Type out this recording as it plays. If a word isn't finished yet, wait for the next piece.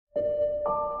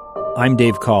I'm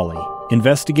Dave Cawley,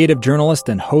 investigative journalist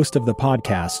and host of the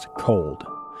podcast Cold.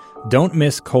 Don't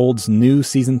miss Cold's new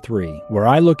Season 3, where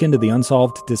I look into the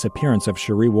unsolved disappearance of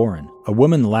Cherie Warren, a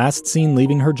woman last seen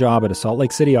leaving her job at a Salt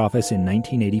Lake City office in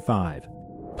 1985.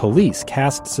 Police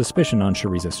cast suspicion on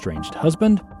Cherie's estranged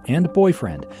husband and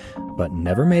boyfriend, but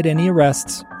never made any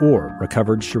arrests or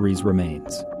recovered Cherie's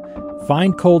remains.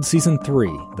 Find Cold Season 3,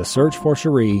 The Search for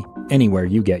Cherie, anywhere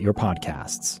you get your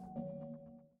podcasts.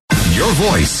 Your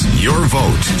voice, your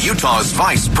vote. Utah's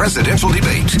Vice Presidential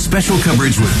Debate. Special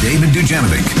coverage with David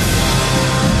Dujanovic.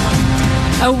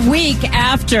 A week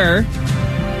after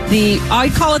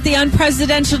I call it the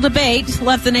unpresidential debate,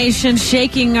 left the nation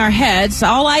shaking our heads.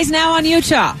 All eyes now on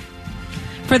Utah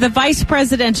for the vice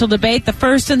presidential debate, the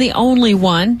first and the only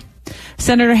one.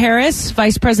 Senator Harris,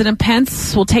 Vice President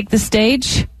Pence will take the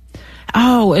stage.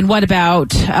 Oh, and what about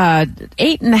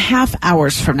 8.5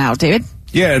 hours from now, David?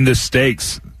 Yeah, and the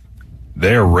stakes,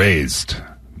 they're raised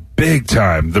big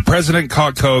time. The president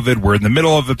caught COVID. We're in the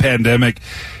middle of a pandemic.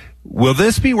 Will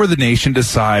this be where the nation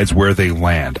decides where they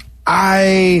land?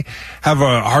 I have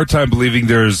a hard time believing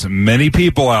there's many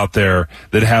people out there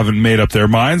that haven't made up their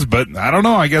minds, but I don't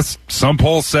know. I guess some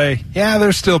polls say, yeah,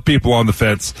 there's still people on the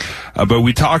fence. But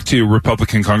we talked to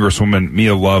Republican Congresswoman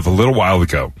Mia Love a little while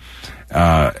ago.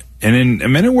 And in a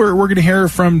minute, we're going to hear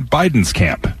from Biden's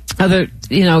camp.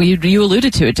 You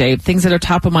alluded to it, Dave, things that are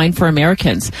top of mind for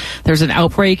Americans. There's an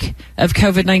outbreak of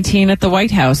COVID-19 at the White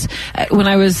House. When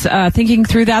I was thinking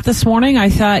through that this morning, I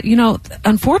thought,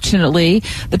 unfortunately,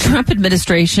 the Trump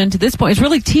administration to this point is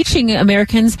really teaching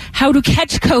Americans how to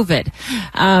catch COVID.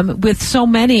 With so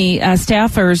many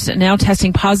staffers now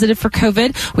testing positive for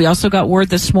COVID. We also got word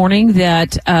this morning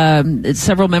that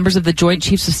several members of the Joint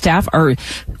Chiefs of Staff are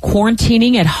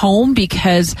quarantining at home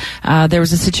because there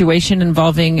was a situation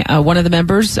involving one of the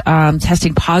members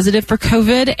testing positive for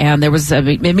COVID, and there was a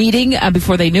meeting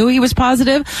before they knew he was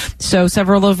positive. So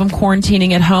several of them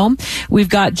quarantining at home. We've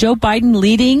got Joe Biden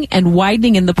leading and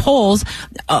widening in the polls.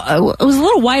 It was a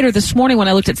little wider this morning when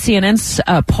I looked at CNN's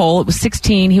poll. It was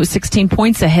 16. He was 16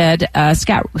 points ahead.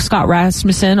 Scott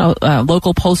Rasmussen, a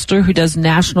local pollster who does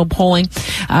national polling,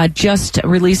 just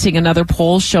releasing another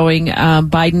poll showing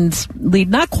Biden's lead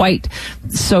not quite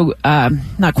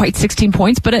 16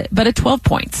 points, but at 12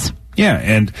 points. Yeah,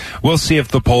 and we'll see if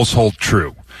the polls hold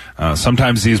true.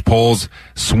 Sometimes these polls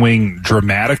swing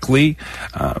dramatically,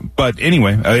 but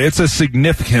anyway, it's a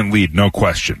significant lead, no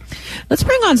question. Let's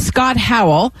bring on Scott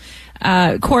Howell.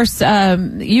 Of course,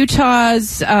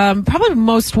 Utah's probably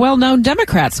most well-known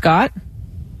Democrat, Scott.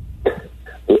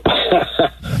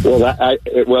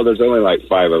 Well, there's only like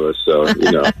 5 of us, so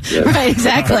Yeah. Right,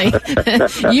 exactly.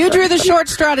 You drew the short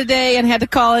straw today and had to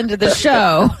call into the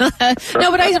show.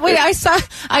 No, but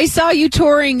I saw you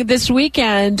touring this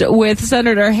weekend with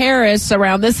Senator Harris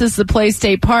around This Is the Play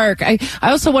State Park. I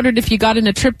also wondered if you got in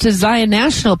a trip to Zion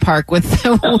National Park with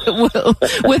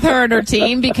with her and her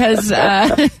team because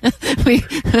but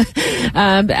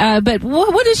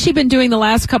what has she been doing the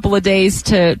last couple of days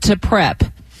to prep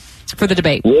for the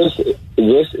debate?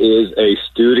 This is a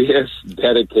studious,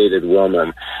 dedicated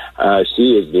woman.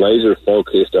 She is laser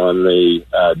focused on the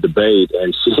debate,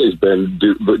 and she has been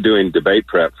doing debate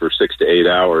prep for 6 to 8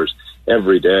 hours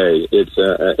every day.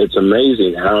 It's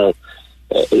amazing how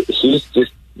she's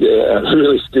just a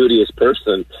really studious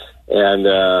person and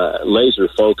laser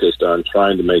focused on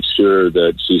trying to make sure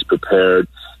that she's prepared.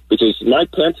 Because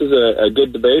Mike Pence is a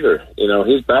good debater.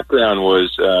 His background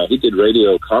was he did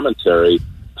radio commentary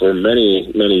for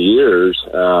many, many years.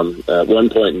 At one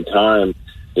point in time,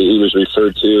 he was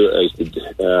referred to as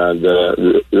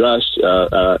the Rush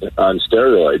on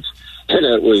steroids, and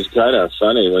it was kind of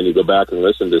funny when you go back and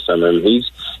listen to some of him.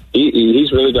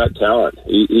 He's really got talent.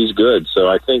 He's good. So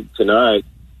I think tonight,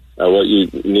 what you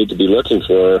need to be looking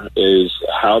for is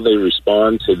how they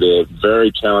respond to the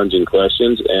very challenging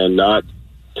questions and not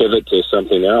pivot to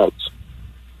something else.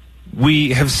 We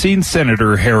have seen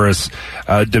Senator Harris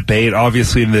debate,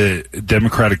 obviously, in the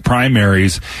Democratic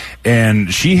primaries,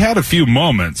 and she had a few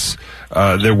moments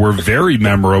that were very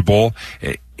memorable.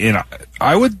 And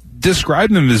I would describe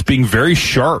them as being very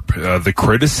sharp. The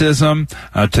criticism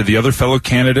to the other fellow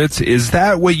candidates, is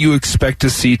that what you expect to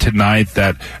see tonight,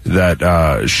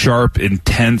 that sharp,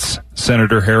 intense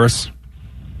Senator Harris?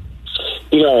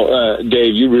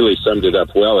 Dave, you really summed it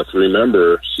up well. If you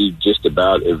remember, she just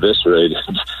about eviscerated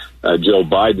Joe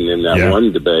Biden in that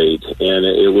one debate, and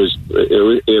it was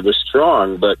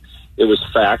strong, but it was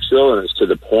factual and it's to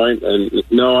the point. And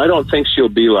no, I don't think she'll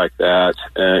be like that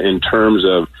in terms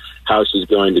of how she's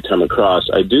going to come across.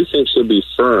 I do think she'll be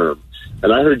firm.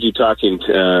 And I heard you talking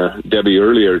to Debbie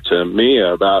earlier to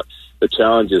Mia about the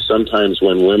challenge is sometimes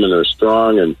when women are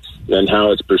strong and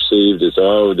how it's perceived as,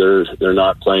 they're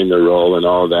not playing their role and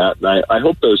all that. And I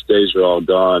hope those days are all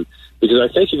gone, because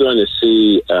I think you're going to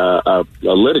see a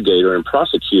litigator and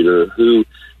prosecutor who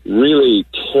really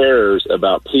cares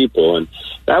about people. And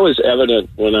that was evident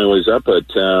when I was up at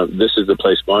This Is the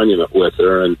Place Monument with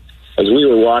her. And as we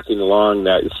were walking along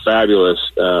that fabulous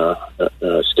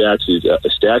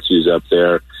statues up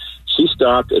there, she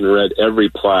stopped and read every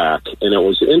plaque. And it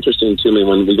was interesting to me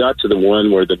when we got to the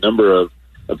one where the number of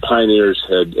pioneers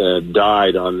had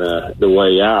died on the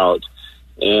way out.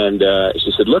 And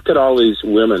she said, look at all these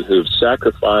women who've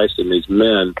sacrificed and these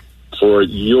men for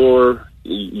your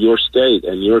state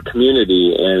and your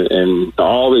community and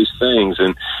all these things.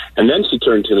 And then she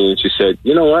turned to me and she said,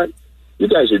 you know what? You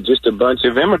guys are just a bunch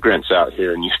of immigrants out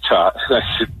here in Utah. And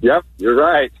I said, yep, you're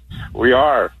right. We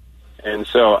are. And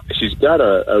so she's got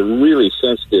a really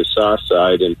sensitive soft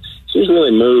side, and she's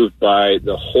really moved by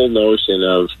the whole notion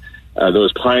of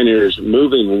those pioneers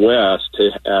moving west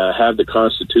to have the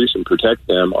Constitution protect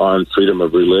them on freedom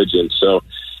of religion. So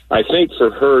I think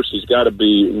for her, she's got to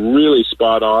be really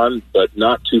spot on, but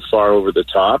not too far over the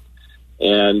top.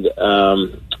 And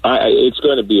it's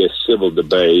going to be a civil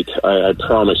debate. I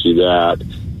promise you that.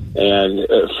 And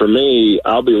for me,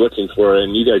 I'll be looking for,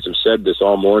 and you guys have said this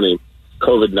all morning,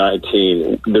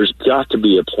 COVID-19, there's got to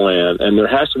be a plan, and there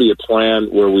has to be a plan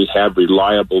where we have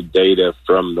reliable data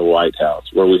from the White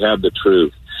House, where we have the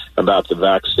truth about the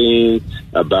vaccine,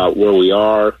 about where we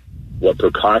are, what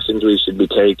precautions we should be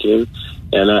taking.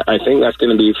 And I think that's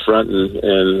going to be front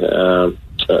and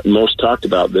most talked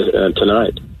about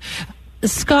tonight.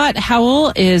 Scott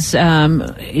Howell is a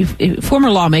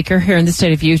former lawmaker here in the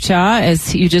state of Utah.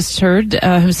 As you just heard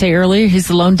him say earlier, he's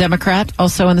the lone Democrat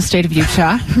also in the state of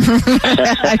Utah.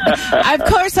 Of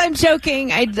course, I'm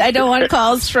joking. I don't want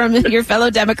calls from your fellow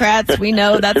Democrats. We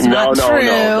know that's not true.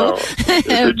 No. It's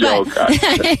a joke.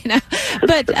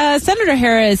 But Senator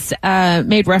Harris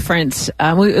made reference.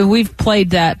 We've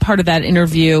played that part of that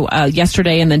interview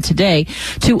yesterday and then today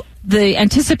to the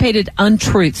anticipated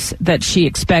untruths that she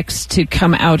expects to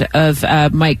come out of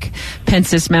Mike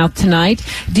Pence's mouth tonight.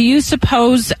 Do you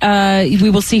suppose we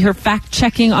will see her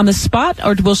fact-checking on the spot,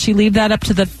 or will she leave that up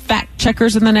to the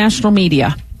fact-checkers in the national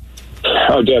media?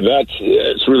 Oh, Deb,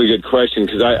 it's a really good question,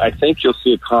 because I think you'll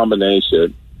see a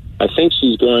combination. I think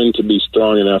she's going to be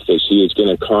strong enough that she is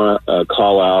going to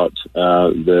call out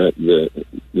the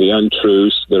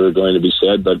untruths that are going to be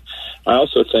said, but I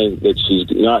also think that she's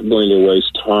not going to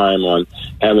waste time on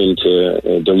having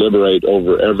to deliberate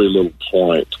over every little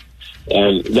point.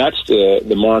 And that's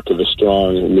the mark of a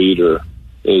strong leader,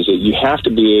 is that you have to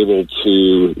be able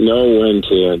to know when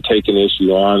to take an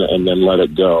issue on and then let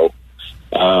it go.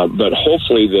 But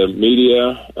hopefully the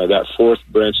media, that fourth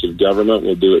branch of government,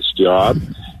 will do its job,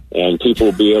 and people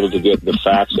will be able to get the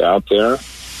facts out there.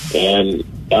 And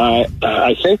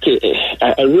I think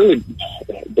I really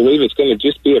believe it's going to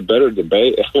just be a better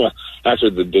debate after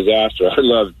the disaster. I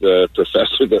loved the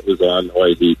professor that was on, the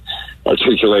way he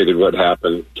articulated what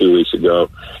happened 2 weeks ago.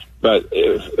 But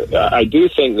I do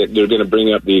think that they're going to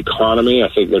bring up the economy. I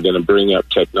think they're going to bring up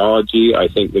technology. I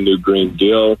think the new Green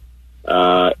Deal,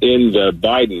 in the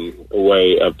Biden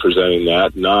way of presenting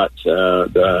that, not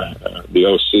the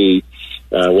OC,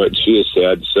 what she has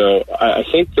said. So I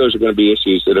think those are going to be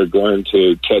issues that are going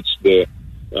to catch the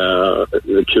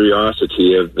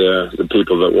curiosity of the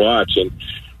people that watch. And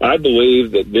I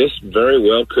believe that this very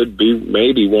well could be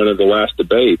maybe one of the last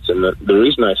debates. And the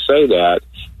reason I say that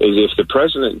is if the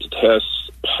president tests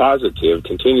positive,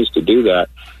 continues to do that,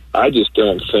 I just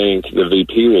don't think the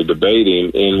VP will debate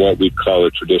him in what we call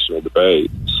a traditional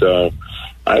debate. So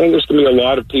I think there's going to be a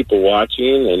lot of people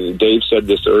watching, and Dave said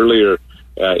this earlier,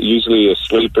 usually a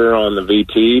sleeper on the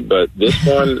VP, but this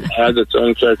one has its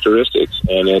own characteristics,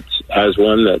 and it has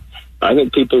one that I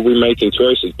think people will be making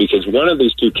choices, because one of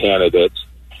these two candidates,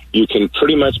 you can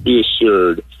pretty much be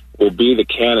assured, will be the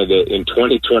candidate in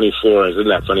 2024. Isn't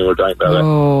that funny we're talking about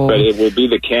that? But it will be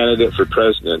the candidate for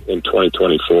president in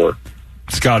 2024.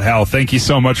 Scott Howell, thank you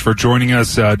so much for joining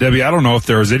us. Debbie, I don't know if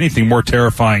there was anything more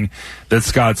terrifying that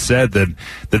Scott said than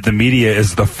that the media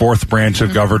is the fourth branch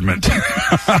of government.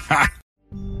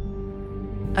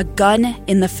 A gun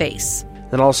in the face.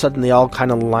 Then all of a sudden they all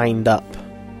kind of lined up.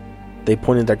 They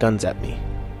pointed their guns at me.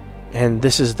 And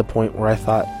this is the point where I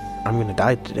thought, I'm going to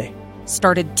die today.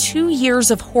 Started 2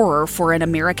 years of horror for an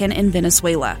American in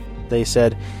Venezuela. They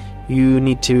said, you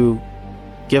need to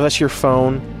give us your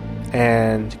phone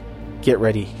and get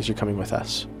ready because you're coming with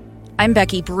us. I'm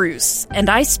Becky Bruce, and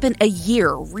I spent a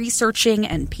year researching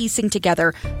and piecing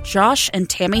together Josh and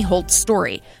Tammy Holt's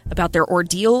story about their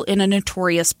ordeal in a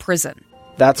notorious prison.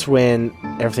 that's when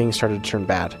everything started to turn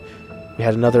bad. We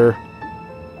had another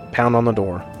pound on the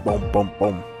door. Boom, boom,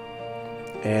 boom.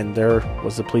 And there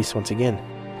was the police once again.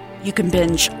 You can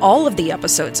binge all of the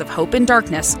episodes of Hope in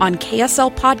Darkness on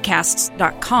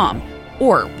KSLPodcasts.com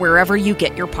or wherever you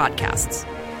get your podcasts.